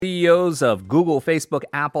CEOs of Google, Facebook,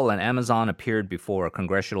 Apple, and Amazon appeared before a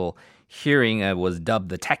congressional hearing. It was dubbed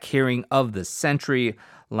the tech hearing of the century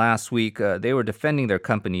last week. They were defending their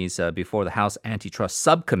companies before the House Antitrust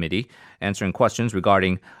Subcommittee, answering questions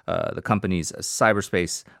regarding the company's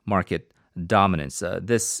cyberspace market dominance.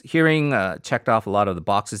 This hearing checked off a lot of the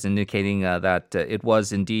boxes, indicating that it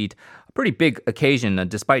was indeed a pretty big occasion,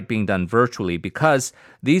 despite being done virtually, because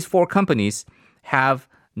these four companies have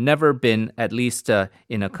never been, at least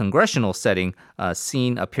in a congressional setting,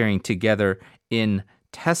 seen appearing together in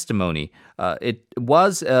testimony. It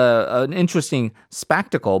was an interesting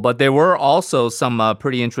spectacle, but there were also some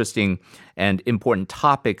pretty interesting and important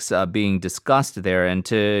topics being discussed there. And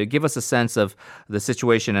to give us a sense of the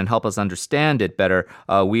situation and help us understand it better,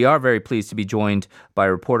 we are very pleased to be joined by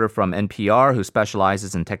a reporter from NPR who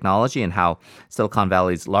specializes in technology and how Silicon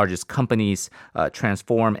Valley's largest companies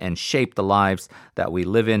transform and shape the lives that we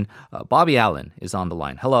live in. Bobby Allyn is on the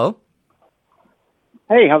line. Hello.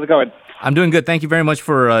 Hey, how's it going? I'm doing good. Thank you very much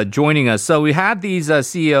for joining us. So we had these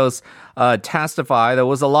CEOs testify. There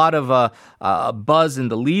was a lot of buzz in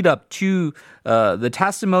the lead up to the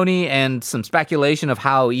testimony and some speculation of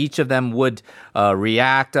how each of them would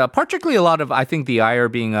react, particularly a lot of, I think, the ire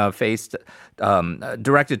being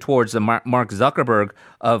directed towards Mark Zuckerberg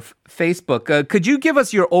of Facebook. Could you give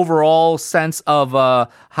us your overall sense of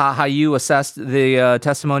how you assessed the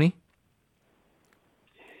testimony?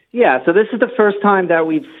 Yeah, so this is the first time that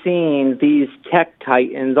we've seen these tech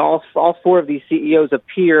titans, all four of these CEOs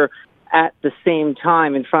appear at the same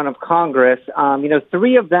time in front of Congress.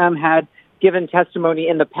 Three of them had given testimony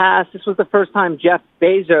in the past. This was the first time Jeff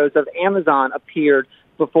Bezos of Amazon appeared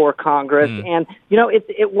before Congress. And,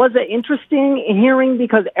 it was an interesting hearing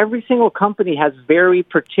because every single company has very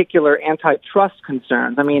particular antitrust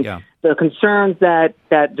concerns. The concerns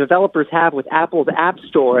that developers have with Apple's App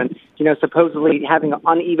Store and, supposedly having an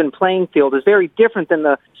uneven playing field is very different than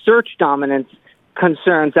the search dominance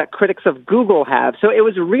concerns that critics of Google have. So it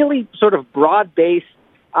was really sort of broad-based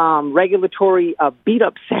regulatory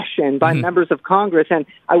beat-up session by members of Congress. And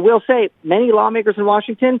I will say many lawmakers in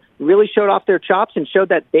Washington really showed off their chops and showed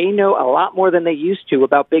that they know a lot more than they used to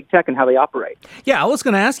about big tech and how they operate. Yeah, I was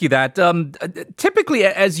going to ask you that. Typically,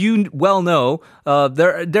 as you well know,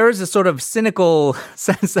 there is a sort of cynical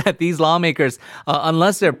sense that these lawmakers,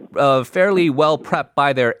 unless they're fairly well prepped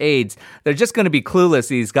by their aides, they're just going to be clueless,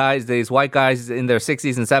 these guys, these white guys in their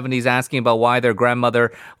 60s and 70s asking about why their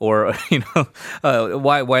grandmother or,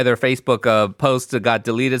 why their Facebook post got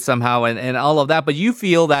deleted somehow and all of that. But you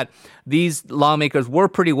feel that these lawmakers were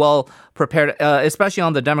pretty well prepared, especially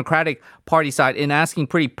on the Democratic Party side, in asking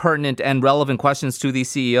pretty pertinent and relevant questions to these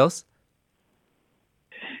CEOs?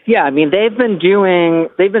 Yeah, they've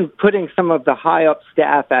been putting some of the high up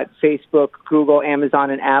staff at Facebook, Google,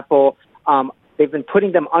 Amazon, and Apple. They've been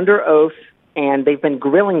putting them under oath, and they've been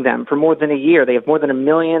grilling them for more than a year. They have more than 1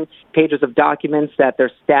 million pages of documents that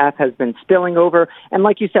their staff has been spilling over. And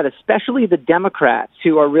like you said, especially the Democrats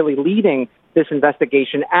who are really leading this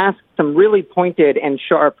investigation asked some really pointed and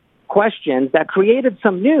sharp questions that created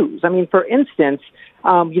some news. For instance,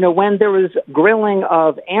 when there was grilling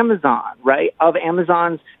of Amazon, right, of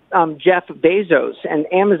Amazon's Jeff Bezos, and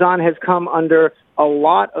Amazon has come under a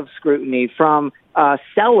lot of scrutiny from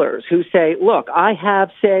sellers who say, look, I have,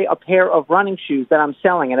 say, a pair of running shoes that I'm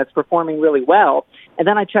selling and it's performing really well. And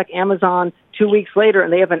then I check Amazon 2 weeks later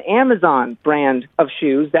and they have an Amazon brand of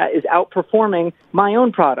shoes that is outperforming my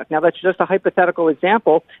own product. Now, that's just a hypothetical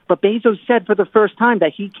example, but Bezos said for the first time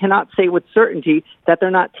that he cannot say with certainty that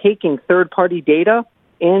they're not taking third-party data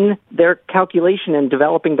in their calculation and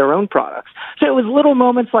developing their own products. So it was little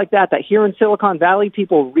moments like that here in Silicon Valley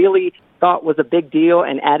people really thought was a big deal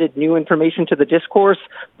and added new information to the discourse.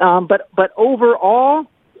 But overall,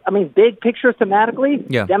 big picture thematically,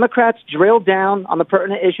 yeah. Democrats drilled down on the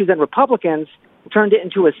pertinent issues and Republicans turned it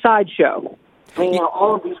into a sideshow.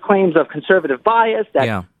 All of these claims of conservative bias,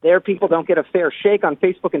 that their people don't get a fair shake on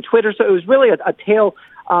Facebook and Twitter. So it was really a tale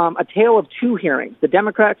of two hearings, the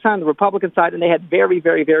Democrat side and the Republican side, and they had very,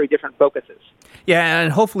 very, very different focuses. Yeah,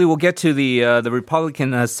 and hopefully we'll get to the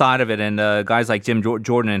Republican side of it and guys like Jim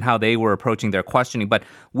Jordan and how they were approaching their questioning. But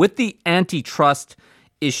with the antitrust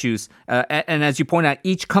issues, and as you point out,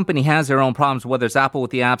 each company has their own problems, whether it's Apple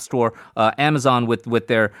with the App Store, Amazon with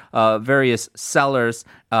their various sellers,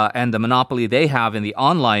 and the monopoly they have in the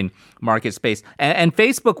online market space, and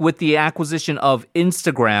Facebook with the acquisition of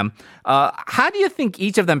Instagram. How do you think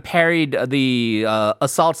each of them parried the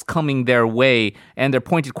assaults coming their way and their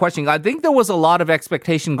pointed questioning? I think there was a lot of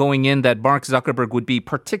expectation going in that Mark Zuckerberg would be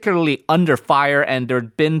particularly under fire, and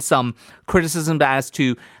there'd been some criticism as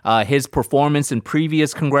to his performance in previous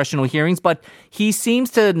his congressional hearings, but he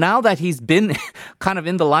seems to, now that he's been kind of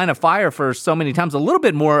in the line of fire for so many times, a little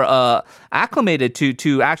bit more acclimated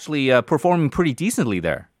to actually performing pretty decently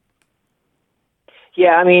there.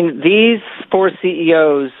 Yeah, I mean, these four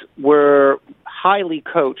CEOs were highly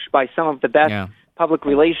coached by some of the best public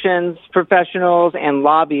relations professionals and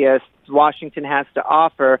lobbyists Washington has to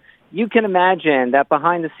offer. You can imagine that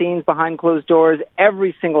behind the scenes, behind closed doors,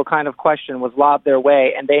 every single kind of question was lobbed their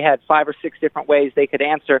way, and they had 5 or 6 different ways they could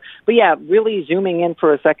answer. But yeah, really zooming in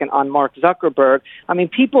for a second on Mark Zuckerberg, I mean,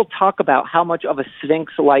 people talk about how much of a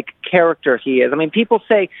Sphinx-like character he is. I mean, people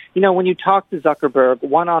say, you know, when you talk to Zuckerberg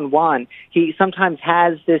one-on-one, he sometimes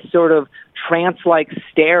has this sort of trance-like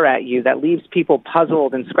stare at you that leaves people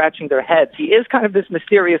puzzled and scratching their heads. He is kind of this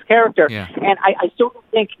mysterious character. Yeah. And I still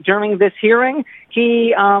think during this hearing,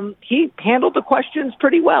 he handled the questions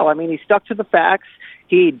pretty well. I mean, he stuck to the facts.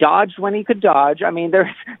 He dodged when he could dodge. I mean,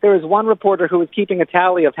 there was one reporter who was keeping a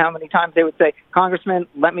tally of how many times they would say, "Congressman,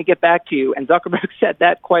 let me get back to you." And Zuckerberg said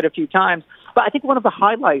that quite a few times. But I think one of the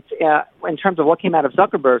highlights in terms of what came out of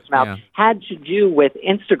Zuckerberg's mouth had to do with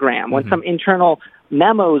Instagram, when some internal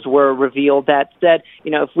memos were revealed that said,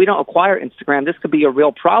 you know, if we don't acquire Instagram, this could be a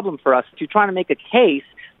real problem for us. If you're trying to make a case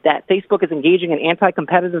that Facebook is engaging in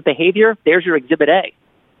anti-competitive behavior, there's your Exhibit A.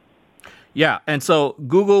 Yeah, and so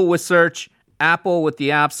Google with search, Apple with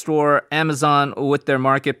the App Store, Amazon with their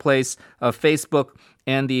marketplace, Facebook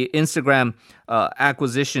and the Instagram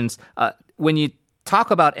acquisitions. When you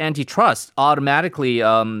talk about antitrust, automatically,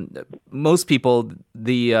 most people,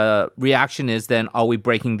 the reaction is then, are we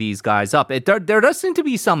breaking these guys up? There does seem to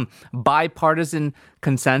be some bipartisan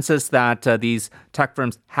consensus that these tech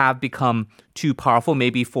firms have become too powerful,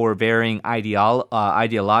 maybe for varying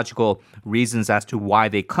ideological reasons as to why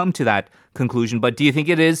they come to that conclusion. But do you think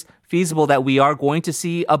it is feasible that we are going to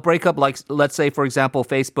see a breakup, like, let's say, for example,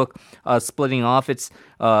 Facebook splitting off its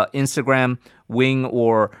Instagram wing,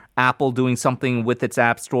 or Apple doing something with its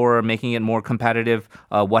App Store, making it more competitive,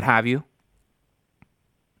 what have you?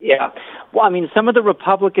 Yeah. Well, I mean, some of the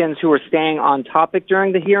Republicans who were staying on topic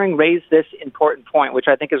during the hearing raised this important point, which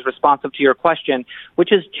I think is responsive to your question,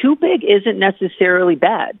 which is too big isn't necessarily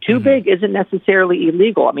bad. Too big isn't necessarily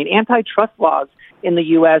illegal. I mean, antitrust laws in the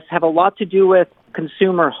U.S. have a lot to do with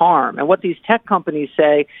consumer harm. And what these tech companies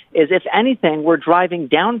say is, if anything, we're driving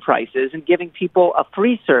down prices and giving people a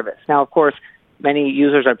free service. Now, of course, many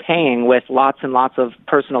users are paying with lots and lots of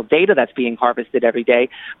personal data that's being harvested every day.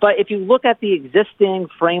 But if you look at the existing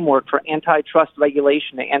framework for antitrust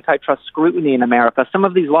regulation and antitrust scrutiny in America, some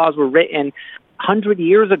of these laws were written 100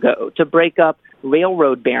 years ago to break up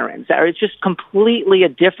railroad barons. It's just completely a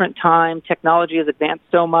different time. Technology has advanced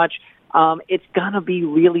so much. It's going to be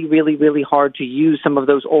really, really, really hard to use some of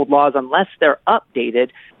those old laws unless they're updated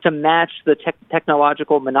to match the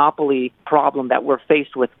technological monopoly problem that we're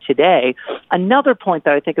faced with today. Another point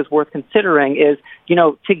that I think is worth considering is, you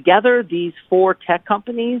know, together these 4 tech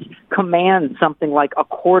companies command something like a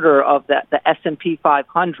quarter of the S&P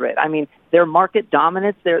 500. I mean, their market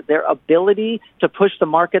dominance, their ability to push the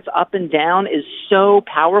markets up and down is so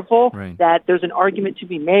powerful that there's an argument to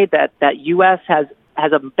be made that U.S. has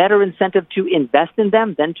a better incentive to invest in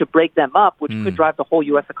them than to break them up, which could drive the whole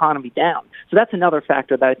U.S. economy down. So that's another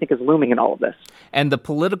factor that I think is looming in all of this. And the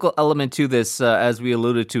political element to this, as we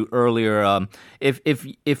alluded to earlier,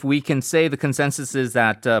 if we can say the consensus is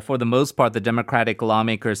that for the most part, the Democratic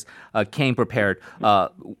lawmakers came prepared,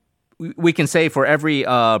 we can say for every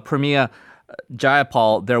Premier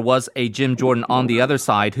Jayapal, there was a Jim Jordan on the other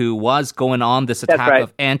side who was going on this attack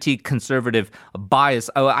of anti-conservative bias.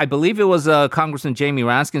 I believe it was Congressman Jamie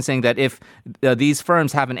Raskin saying that if these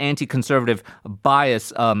firms have an anti-conservative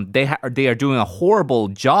bias, they are doing a horrible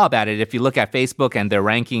job at it. If you look at Facebook and their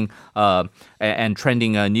ranking and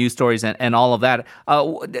trending news stories and all of that.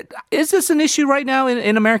 Is this an issue right now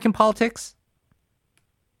in American politics?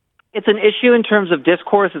 It's an issue in terms of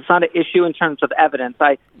discourse. It's not an issue in terms of evidence.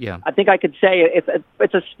 I think I could say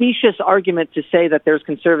it's a specious argument to say that there's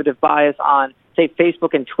conservative bias on, say,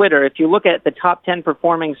 Facebook and Twitter. If you look at the top 10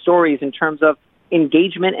 performing stories in terms of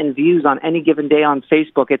engagement and views on any given day on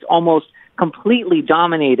Facebook, it's almost completely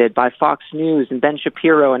dominated by Fox News and Ben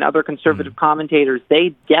Shapiro and other conservative commentators.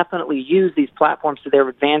 They definitely use these platforms to their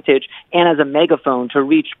advantage and as a megaphone to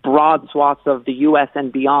reach broad swaths of the U.S. and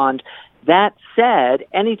beyond. That said,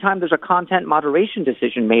 anytime there's a content moderation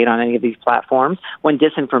decision made on any of these platforms, when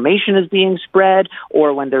disinformation is being spread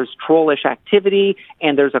or when there's trollish activity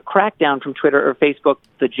and there's a crackdown from Twitter or Facebook,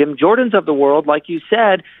 the Jim Jordans of the world, like you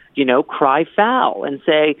said, you know, cry foul and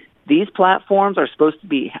say these platforms are supposed to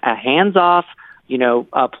be a hands-off, you know,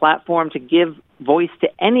 a platform to give voice to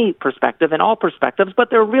any perspective and all perspectives, but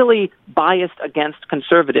they're really biased against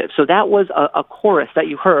conservatives. So that was a chorus that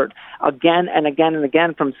you heard again and again and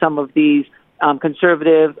again from some of these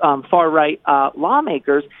conservative, far-right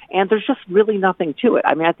lawmakers, and there's just really nothing to it.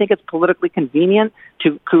 I mean, I think it's politically convenient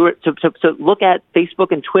to look at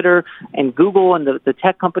Facebook and Twitter and Google and the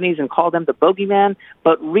tech companies and call them the bogeyman,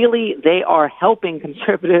 but really they are helping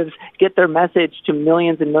conservatives get their message to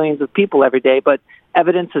millions and millions of people every day. But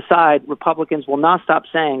evidence aside, Republicans will not stop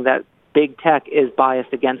saying that big tech is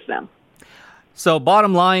biased against them. So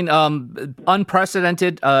bottom line,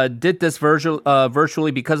 unprecedented, did this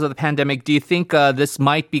virtually because of the pandemic. Do you think this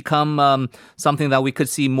might become something that we could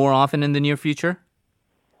see more often in the near future?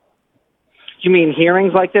 You mean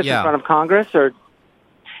hearings like this Yeah. in front of Congress? Or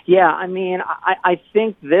yeah, I mean, I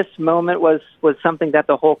think this moment was something that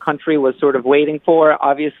the whole country was sort of waiting for.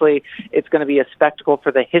 Obviously, it's going to be a spectacle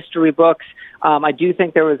for the history books. I do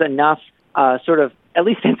think there was enough sort of, at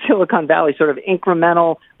least in Silicon Valley, sort of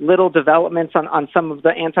incremental little developments on some of the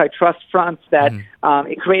antitrust fronts that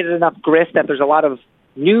it created enough grist that there's a lot of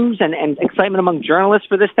news and excitement among journalists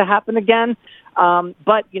for this to happen again.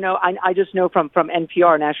 But, you know, I just know from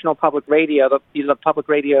NPR, National Public Radio, the public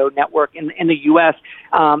radio network in the U.S.,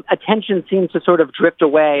 attention seems to sort of drift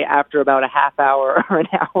away after about a half hour or an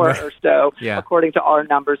hour or so, according to our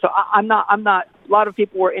numbers. So I'm not, a lot of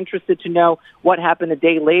people were interested to know what happened a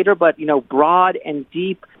day later, but, you know, broad and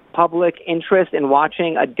deep public interest in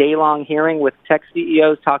watching a day-long hearing with tech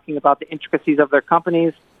CEOs talking about the intricacies of their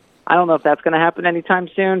companies. I don't know if that's going to happen anytime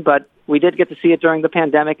soon, but we did get to see it during the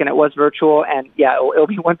pandemic, and it was virtual, and yeah, it'll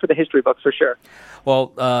be one for the history books for sure.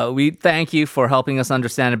 Well, we thank you for helping us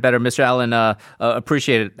understand it better, Mr. Allyn.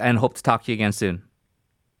 Appreciate it, and hope to talk to you again soon.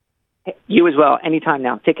 You as well. Anytime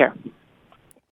now. Take care.